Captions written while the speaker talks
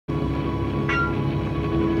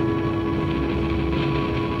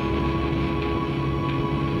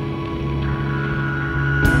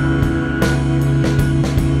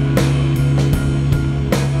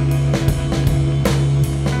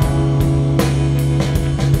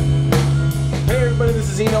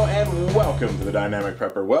welcome to the Dynamic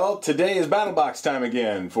Prepper. Well, today is BattlBox time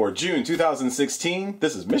again for June 2016.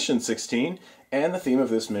 This is Mission 16, and the theme of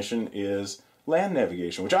this mission is land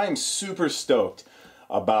navigation, which I am super stoked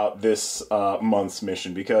about this month's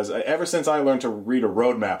mission, because ever since I learned to read a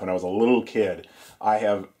roadmap when I was a little kid, I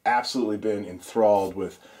have absolutely been enthralled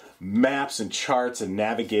with maps and charts and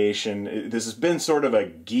navigation. This has been sort of a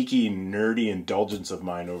geeky, nerdy indulgence of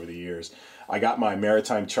mine over the years. I got my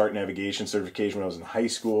maritime chart navigation certification when I was in high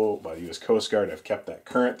school by the U.S. Coast Guard. I've kept that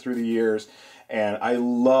current through the years, and I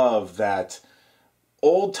love that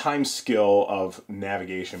old-time skill of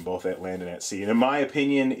navigation both at land and at sea. And in my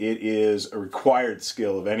opinion, it is a required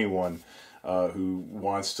skill of anyone who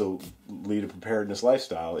wants to lead a preparedness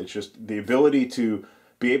lifestyle. It's just the ability to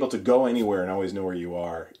be able to go anywhere and always know where you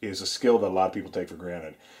are is a skill that a lot of people take for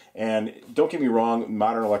granted. And don't get me wrong,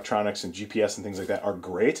 modern electronics and GPS and things like that are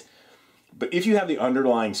great, but if you have the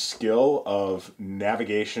underlying skill of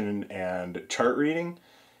navigation and chart reading,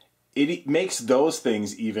 it makes those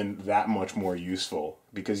things even that much more useful,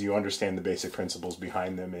 because you understand the basic principles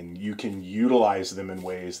behind them and you can utilize them in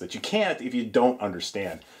ways that you can't if you don't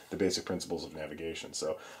understand the basic principles of navigation.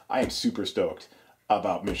 So I am super stoked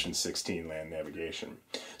about Mission 16 land navigation.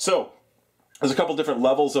 So there's a couple different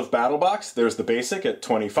levels of BattlBox. There's the basic at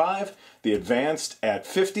 25, the advanced at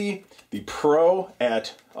 50, the pro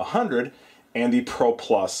at 100, and the pro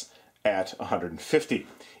plus at 150.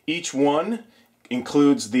 Each one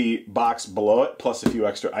includes the box below it plus a few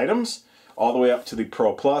extra items, all the way up to the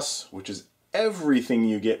pro plus, which is everything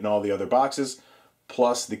you get in all the other boxes,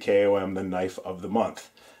 plus the KOM, the knife of the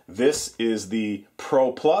month. This is the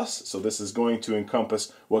Pro Plus, so this is going to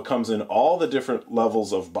encompass what comes in all the different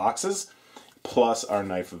levels of boxes, plus our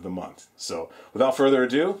knife of the month. So without further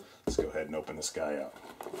ado, let's go ahead and open this guy up.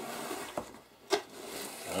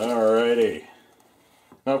 Alrighty.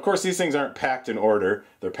 Now, of course, these things aren't packed in order,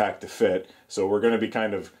 they're packed to fit, so we're going to be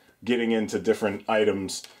kind of getting into different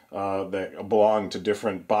items that belong to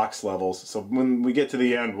different box levels. So when we get to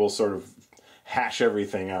the end, we'll sort of hash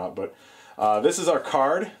everything out. But this is our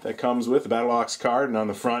card that comes with the BattlBox card, and on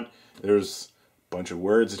the front there's a bunch of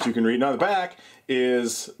words that you can read. And on the back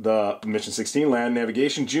is the Mission 16 Land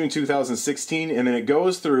Navigation, June 2016, and then it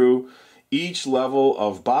goes through each level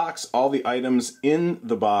of box, all the items in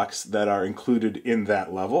the box that are included in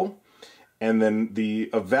that level, and then the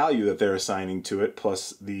value that they're assigning to it,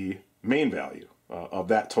 plus the main value of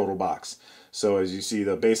that total box. So as you see,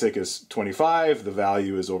 the basic is 25, the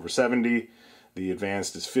value is over 70. The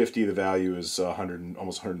advanced is 50, the value is 100,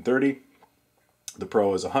 almost 130. The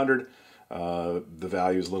pro is 100, the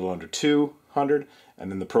value is a little under 200. And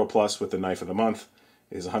then the Pro Plus with the knife of the month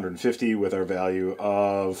is 150 with our value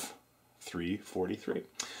of 343.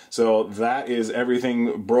 So that is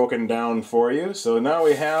everything broken down for you. So now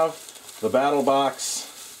we have the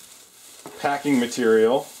BattlBox packing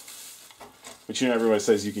material, which, you know, everybody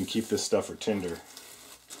says you can keep this stuff for Tinder.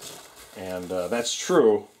 And that's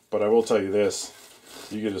true. But I will tell you this,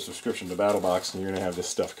 you get a subscription to BattlBox and you're going to have this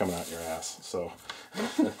stuff coming out your ass. So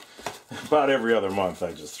about every other month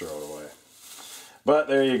I just throw it away. But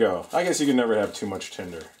there you go. I guess you can never have too much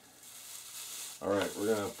Tinder. Alright,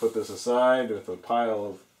 we're going to put this aside with a pile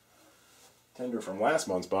of Tinder from last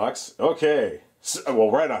month's box. Okay, so,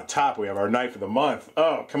 well, right on top we have our knife of the month.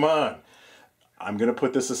 Oh, come on. I'm going to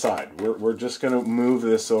put this aside. We're just going to move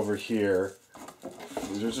this over here.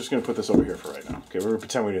 We're just going to put this over here for right now. Okay, we're going to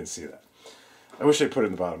pretend we didn't see that. I wish they put it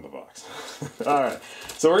in the bottom of the box. Alright,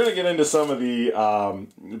 so we're going to get into some of the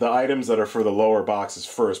items that are for the lower boxes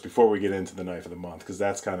first before we get into the knife of the month, because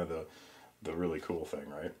that's kind of the really cool thing,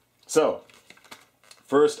 right? So,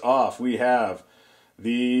 first off, we have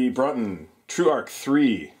the Brunton TrueArc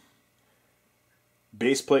 3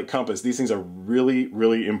 base plate compass. These things are really,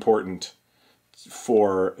 really important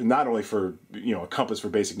for not only for, you know, a compass for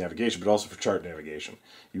basic navigation, but also for chart navigation.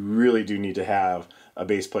 You really do need to have a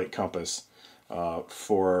base plate compass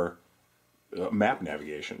for map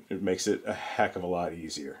navigation. It makes it a heck of a lot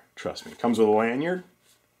easier. Trust me. It comes with a lanyard.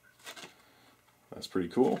 That's pretty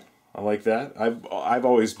cool. I like that. I've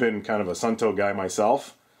always been kind of a Sunto guy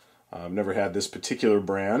myself. I've never had this particular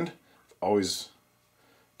brand. Always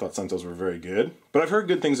thought Suntos were very good, but I've heard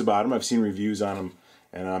good things about them. I've seen reviews on them,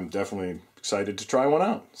 and I'm definitely excited to try one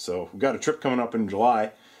out. So we've got a trip coming up in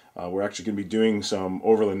July. We're actually going to be doing some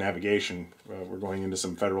overland navigation. We're going into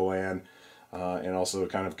some federal land and also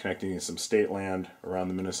kind of connecting some state land around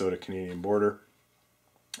the Minnesota-Canadian border.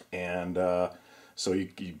 And so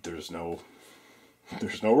there's no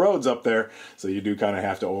roads up there, so you do kind of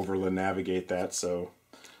have to overland navigate that. So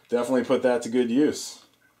definitely put that to good use.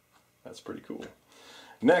 That's pretty cool.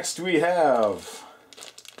 Next we have,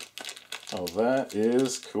 oh, that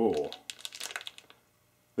is cool.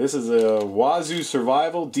 This is a Wazoo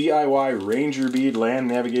Survival DIY Ranger Bead Land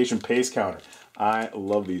Navigation Pace Counter. I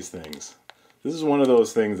love these things. This is one of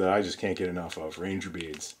those things that I just can't get enough of, Ranger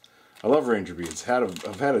Beads. I love Ranger Beads.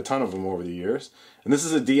 I've had a ton of them over the years. And this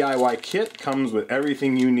is a DIY kit. Comes with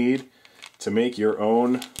everything you need to make your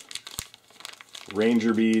own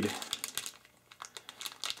Ranger Bead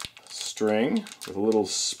string with a little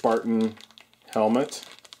Spartan helmet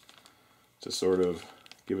to sort of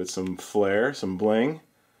give it some flair, some bling.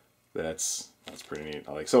 That's pretty neat.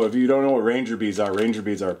 I like. So if you don't know what Ranger Beads are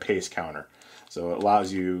a pace counter. So it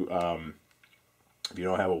allows you, if you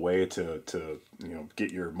don't have a way to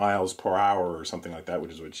get your miles per hour or something like that,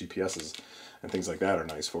 which is what GPSs and things like that are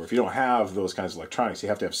nice for. If you don't have those kinds of electronics, you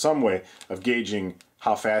have to have some way of gauging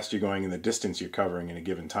how fast you're going and the distance you're covering in a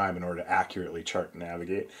given time in order to accurately chart and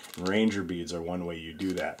navigate. And Ranger Beads are one way you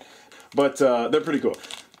do that. But they're pretty cool.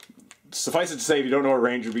 Suffice it to say, if you don't know what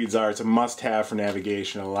Ranger Beads are, it's a must-have for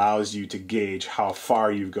navigation. It allows you to gauge how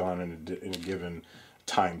far you've gone in a given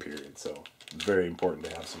time period. So it's very important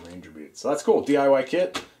to have some Ranger Beads. So that's cool. DIY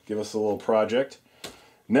kit. Give us a little project.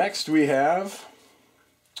 Next we have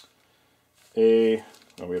we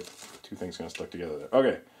have two things kind of stuck together there.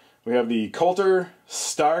 Okay. We have the Coulter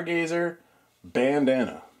Stargazer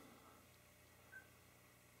bandana.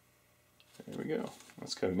 There we go.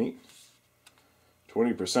 That's kind of neat.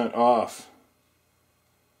 20% off.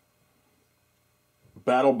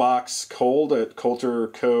 BattlBox Cold at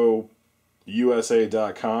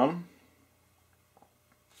CoulterCoUSA.com.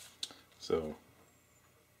 So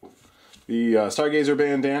the Stargazer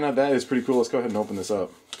bandana, that is pretty cool. Let's go ahead and open this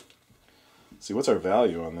up. Let's see, what's our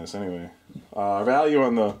value on this anyway? Our value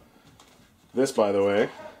on this, by the way,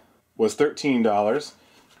 was $13,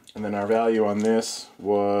 and then our value on this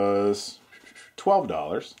was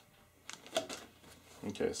 $12.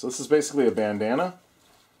 Okay, so this is basically a bandana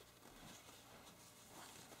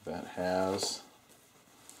that has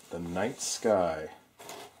the night sky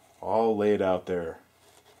all laid out there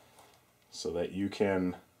so that you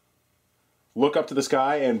can look up to the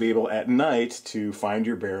sky and be able at night to find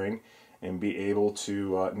your bearing and be able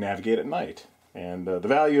to navigate at night. And the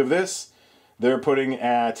value of this, they're putting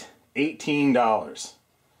at $18.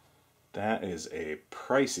 That is a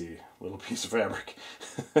pricey little piece of fabric.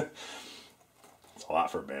 A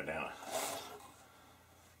lot for a bandana,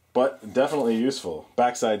 but definitely useful.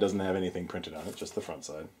 Backside doesn't have anything printed on it, just the front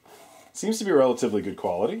side. Seems to be relatively good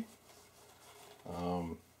quality. A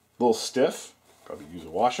little stiff, probably use a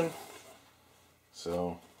washing.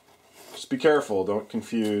 So just be careful, don't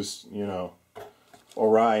confuse,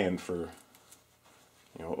 Orion for,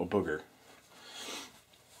 a booger.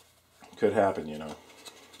 Could happen,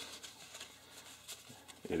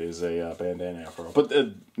 It is a bandana after all, but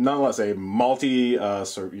nonetheless a multi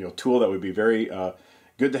tool that would be very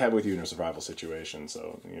good to have with you in a survival situation.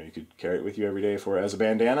 So you could carry it with you every day as a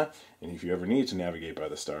bandana, and if you ever need to navigate by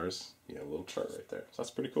the stars, you have a little chart right there. So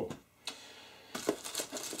that's pretty cool.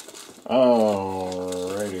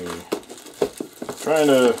 Alrighty, trying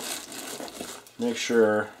to make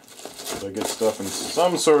sure that I get stuff in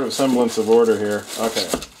some sort of semblance of order here. Okay,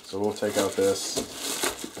 so we'll take out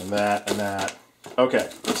this and that and that. Okay,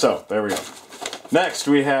 so there we go. Next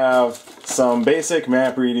we have some basic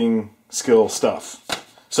map reading skill stuff.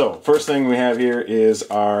 So first thing we have here is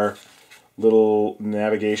our little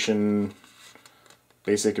navigation,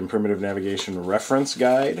 basic and primitive navigation reference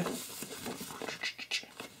guide.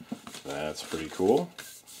 That's pretty cool.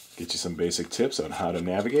 Get you some basic tips on how to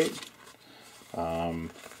navigate.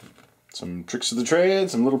 Some tricks of the trade,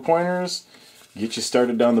 some little pointers. Get you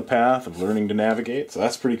started down the path of learning to navigate. So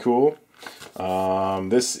that's pretty cool.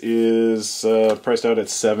 This is priced out at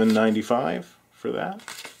 $7.95 for that.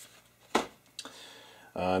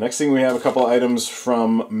 Next thing we have a couple items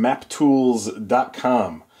from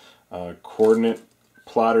maptools.com. Coordinate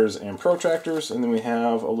plotters and protractors, and then we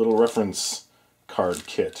have a little reference card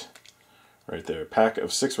kit right there. Pack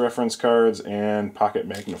of 6 reference cards and pocket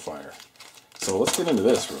magnifier. So let's get into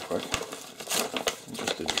this real quick.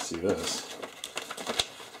 Interested to see this.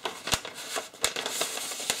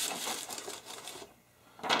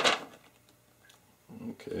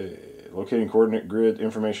 Okay, locating coordinate grid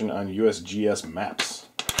information on USGS maps.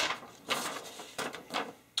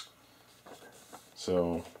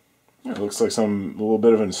 So, yeah, it looks like a little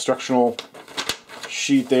bit of an instructional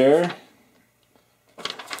sheet there.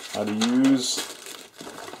 How to use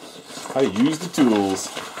the tools.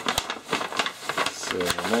 So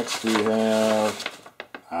next we have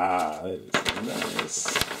that is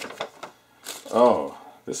nice. Oh,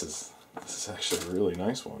 this is actually a really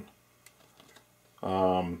nice one.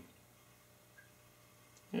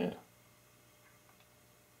 Yeah.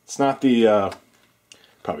 It's not the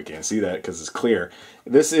Probably can't see that because it's clear.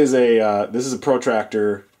 This is a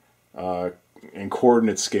protractor and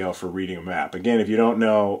coordinate scale for reading a map. Again, if you don't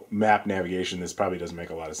know map navigation, this probably doesn't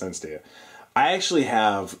make a lot of sense to you. I actually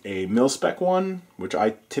have a mil-spec one, which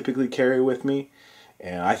I typically carry with me,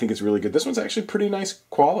 and I think it's really good. This one's actually pretty nice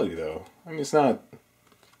quality, though. I mean, it's not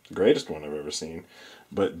the greatest one I've ever seen,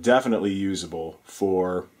 but definitely usable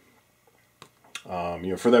for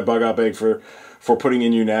for that bug out bag, for putting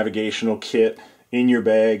in your navigational kit in your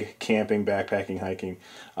bag, camping, backpacking, hiking.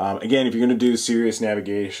 Again, if you're going to do serious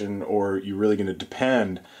navigation, or you're really going to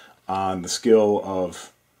depend on the skill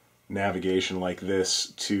of navigation like this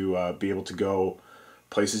to be able to go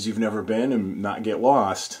places you've never been and not get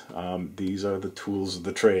lost, these are the tools of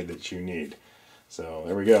the trade that you need. So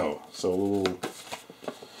there we go. So a little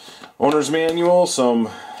owner's manual, some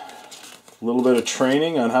little bit of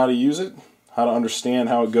training on how to use it, how to understand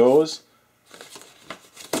how it goes.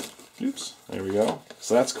 Oops, there we go.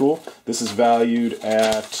 So that's cool. This is valued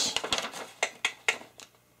at,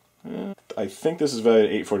 I think this is valued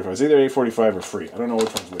at $8.45. It's either $8.45 or free. I don't know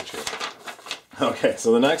which one's which here. Okay,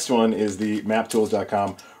 so the next one is the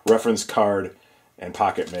maptools.com reference card and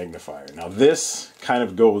pocket magnifier. Now this kind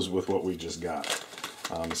of goes with what we just got.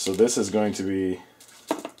 So this is going to be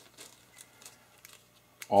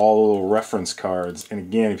all little reference cards, and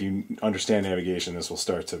again, if you understand navigation, this will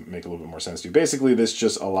start to make a little bit more sense to you. Basically, this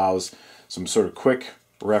just allows some sort of quick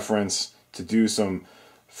reference to do some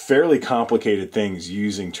fairly complicated things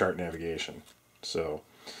using chart navigation. So,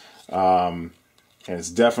 and it's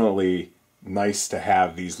definitely nice to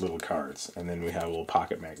have these little cards. And then we have a little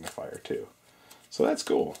pocket magnifier too. So that's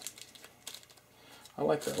cool. I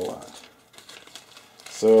like that a lot.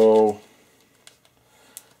 So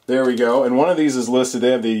there we go. And one of these is listed.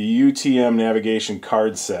 They have the UTM navigation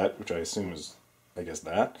card set, which I assume is, I guess,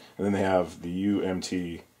 that. And then they have the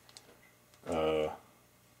UMT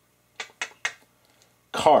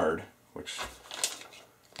card, which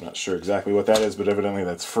I'm not sure exactly what that is, but evidently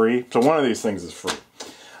that's free. So one of these things is free.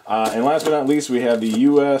 And last but not least, we have the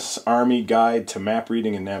U.S. Army Guide to Map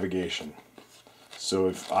Reading and Navigation. So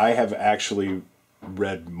if I have actually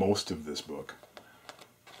read most of this book,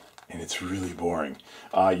 and it's really boring.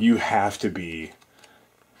 You have to be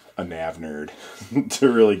a nav nerd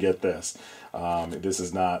to really get this. This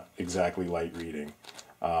is not exactly light reading,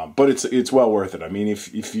 but it's well worth it. I mean,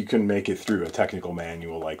 if you can make it through a technical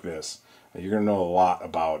manual like this, you're going to know a lot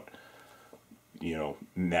about,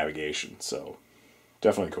 navigation. So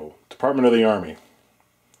definitely cool. Department of the Army.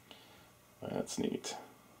 That's neat.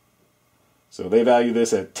 So they value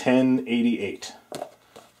this at $10.88.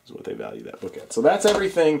 Is what they value that book at. So that's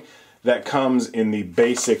everything that comes in the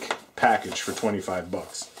basic package for 25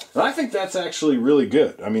 bucks. And I think that's actually really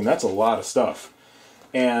good. I mean, that's a lot of stuff.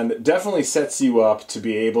 And definitely sets you up to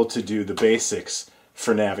be able to do the basics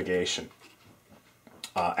for navigation.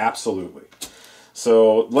 Absolutely.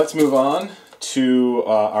 So let's move on to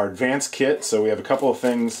our advanced kit. So we have a couple of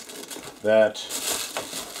things that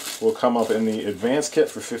will come up in the advanced kit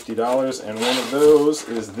for $50. And one of those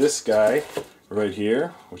is this guy right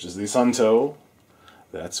here, which is the Suntow.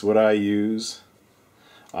 That's what I use.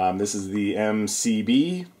 This is the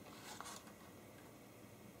MCB,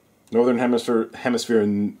 Northern Hemisphere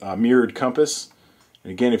Mirrored Compass.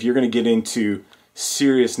 And again, if you're going to get into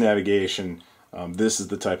serious navigation, this is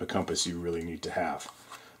the type of compass you really need to have.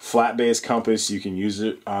 Flat base compass, you can use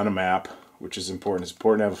it on a map, which is important. It's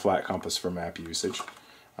important to have a flat compass for map usage.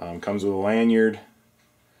 Comes with a lanyard,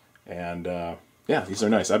 and yeah, these are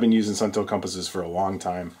nice. I've been using Suntow compasses for a long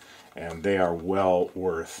time, and they are well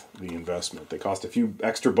worth the investment. They cost a few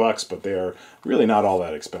extra bucks, but they are really not all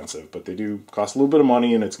that expensive. But they do cost a little bit of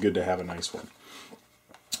money, and it's good to have a nice one.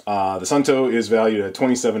 The Suntow is valued at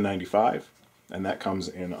 $27.95, and that comes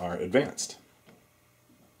in our advanced.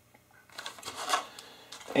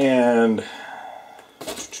 And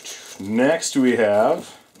next we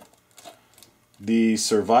have the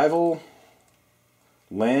Survival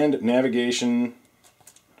Land Navigation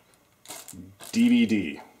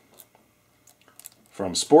DVD.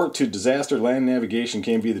 From sport to disaster, land navigation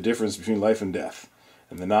can be the difference between life and death.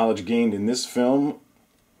 And the knowledge gained in this film,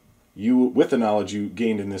 with the knowledge you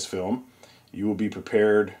gained in this film, you will be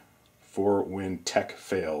prepared for when tech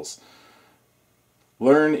fails.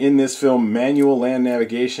 Learn in this film manual land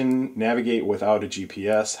navigation, navigate without a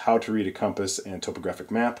GPS, how to read a compass and topographic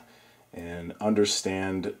map, and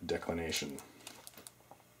understand declination.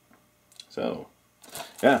 So,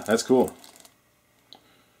 yeah, that's cool.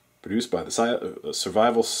 Produced by the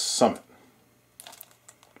Survival Summit.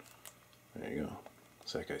 There you go.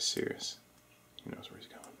 So that guy's serious. He knows where he's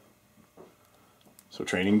going. So,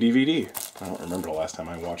 training DVD. I don't remember the last time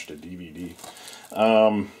I watched a DVD.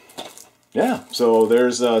 Yeah, so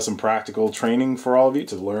there's some practical training for all of you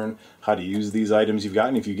to learn how to use these items you've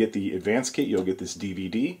gotten. If you get the advanced kit, you'll get this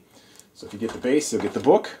DVD. So if you get the base, you'll get the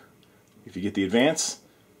book. If you get the advance,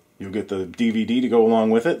 you'll get the DVD to go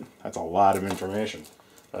along with it. That's a lot of information.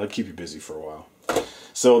 That'll keep you busy for a while.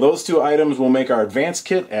 So those two items will make our advanced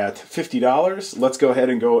kit at $50. Let's go ahead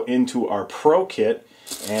and go into our pro kit.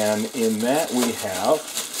 And in that we have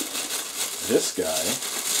this guy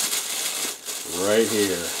right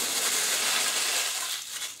here.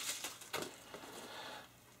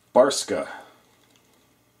 Barska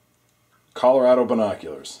Colorado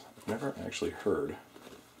binoculars. I've never actually heard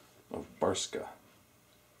of Barska.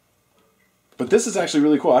 But this is actually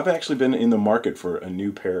really cool. I've actually been in the market for a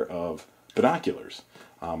new pair of binoculars.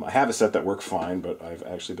 I have a set that work fine, but I've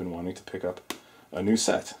actually been wanting to pick up a new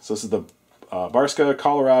set. So this is the Barska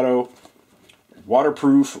Colorado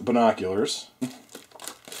waterproof binoculars.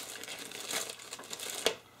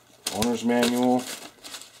 Owner's manual.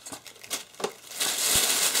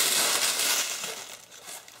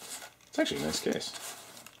 It's actually a nice case.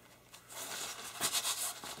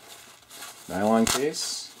 Nylon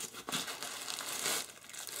case.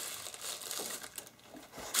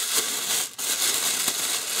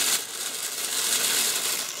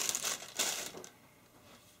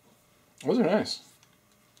 Those are nice.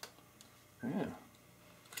 Yeah.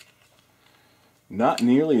 Not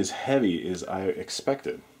nearly as heavy as I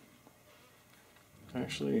expected.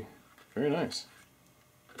 Actually, very nice.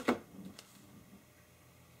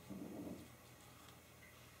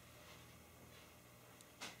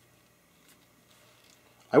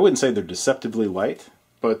 I wouldn't say they're deceptively light,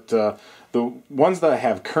 but the ones that I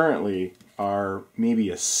have currently are maybe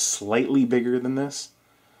a slightly bigger than this,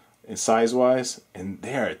 size-wise, and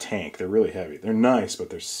they are a tank. They're really heavy. They're nice, but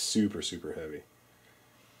they're super, super heavy.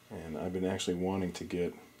 And I've been actually wanting to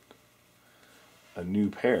get a new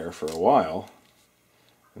pair for a while,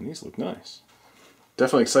 and these look nice.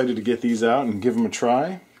 Definitely excited to get these out and give them a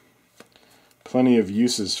try. Plenty of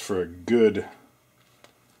uses for a good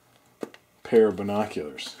pair of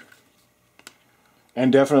binoculars.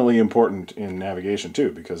 And definitely important in navigation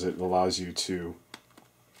too, because it allows you to,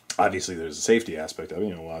 obviously there's a safety aspect of it,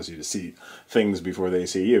 it allows you to see things before they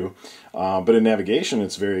see you. But in navigation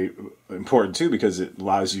it's very important too, because it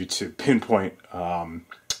allows you to pinpoint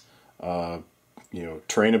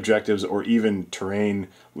terrain objectives or even terrain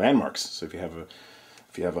landmarks. So if you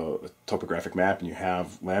have a topographic map and you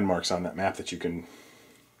have landmarks on that map that you can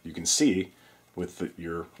see with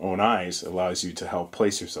your own eyes, allows you to help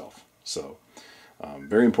place yourself. So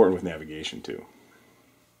very important with navigation too.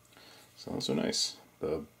 So those are nice.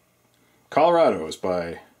 The Colorado is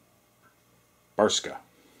by Barska.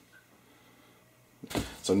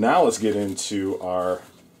 So now let's get into our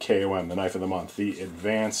KOM, the knife of the month, the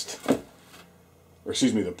advanced, or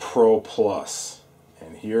excuse me, the Pro Plus.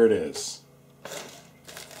 And here it is.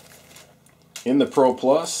 In the Pro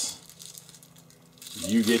Plus,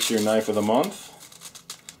 you get your knife of the month.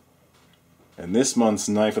 And this month's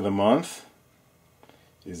knife of the month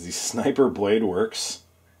is the Sniper Blade Works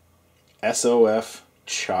SOF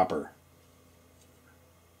Chopper.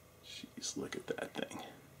 Jeez, look at that thing.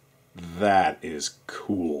 That is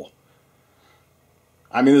cool.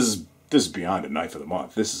 I mean, this is beyond a knife of the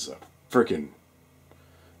month. This is a freaking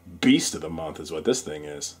beast of the month is what this thing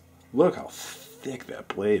is. Look how thick that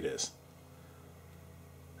blade is.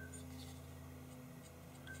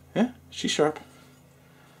 Yeah, she's sharp.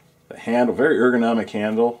 The handle, very ergonomic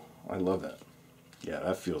handle. I love that. Yeah,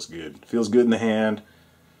 that feels good. Feels good in the hand.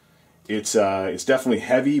 It's definitely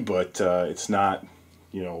heavy, but it's not,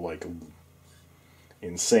 like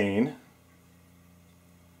insane.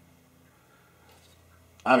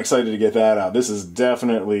 I'm excited to get that out. This is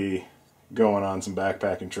definitely going on some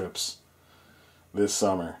backpacking trips this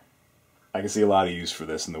summer. I can see a lot of use for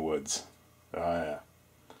this in the woods. Oh yeah.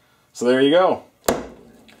 So there you go.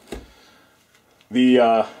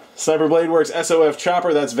 The Sniper Blade Works SOF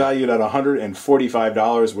Chopper, that's valued at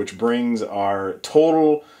 $145, which brings our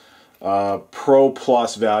total Pro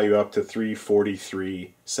Plus value up to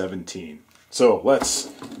 $343.17. So let's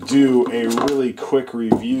do a really quick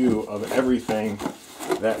review of everything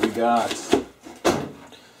that we got.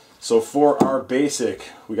 So for our basic,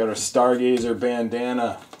 we got our Stargazer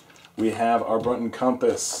bandana, we have our button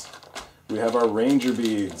compass, we have our Ranger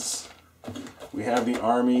beads, we have the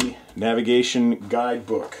Army Navigation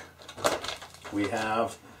Guidebook, we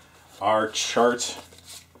have our chart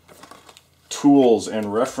tools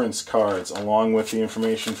and reference cards along with the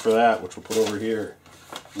information for that, which we'll put over here.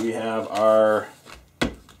 We have our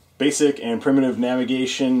basic and primitive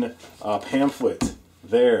navigation pamphlet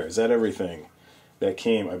there. Is that everything that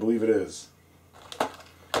came? I believe it is.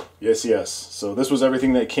 Yes, yes. So this was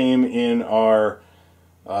everything that came in our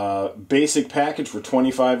basic package for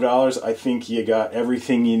 $25. I think you got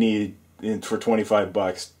everything you need for 25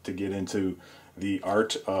 bucks to get into the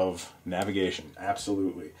art of navigation.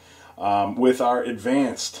 Absolutely. With our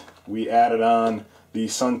advanced, we added on the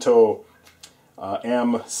Sunto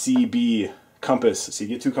MCB compass. So you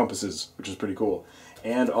get 2 compasses, which is pretty cool.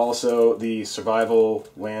 And also the Survival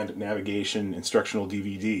Land Navigation Instructional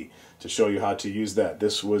DVD to show you how to use that.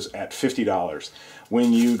 This was at $50.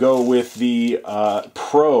 When you go with the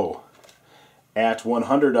Pro at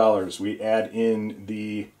 $100, we add in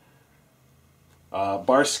the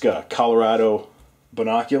Barska Colorado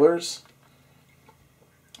binoculars.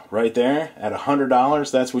 Right there at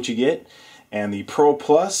 $100, that's what you get. And the Pro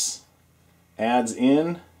Plus adds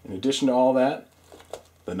in addition to all that,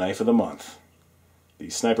 the knife of the month, the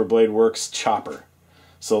Sniper Blade Works chopper.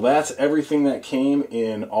 So that's everything that came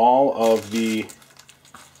in all of the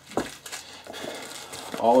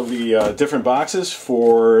different boxes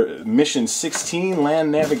for Mission 16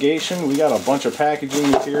 Land Navigation. We got a bunch of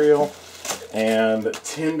packaging material and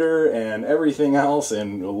tinder and everything else,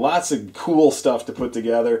 and lots of cool stuff to put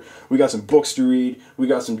together. We got some books to read, we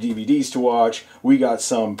got some DVDs to watch, we got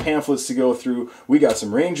some pamphlets to go through, we got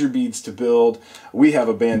some ranger beads to build, we have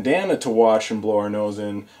a bandana to wash and blow our nose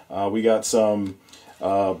in, we got some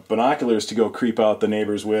binoculars to go creep out the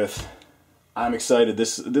neighbors with. I'm excited.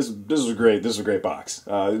 This is a great box.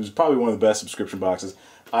 It was probably one of the best subscription boxes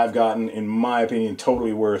I've gotten, in my opinion.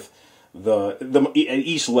 Totally worth at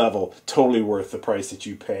each level, totally worth the price that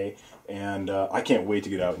you pay, and I can't wait to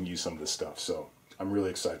get out and use some of this stuff. So I'm really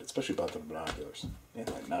excited, especially about the binoculars and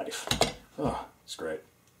that knife. Oh, it's great.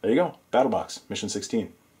 There you go, BattlBox Mission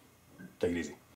 16. Take it easy.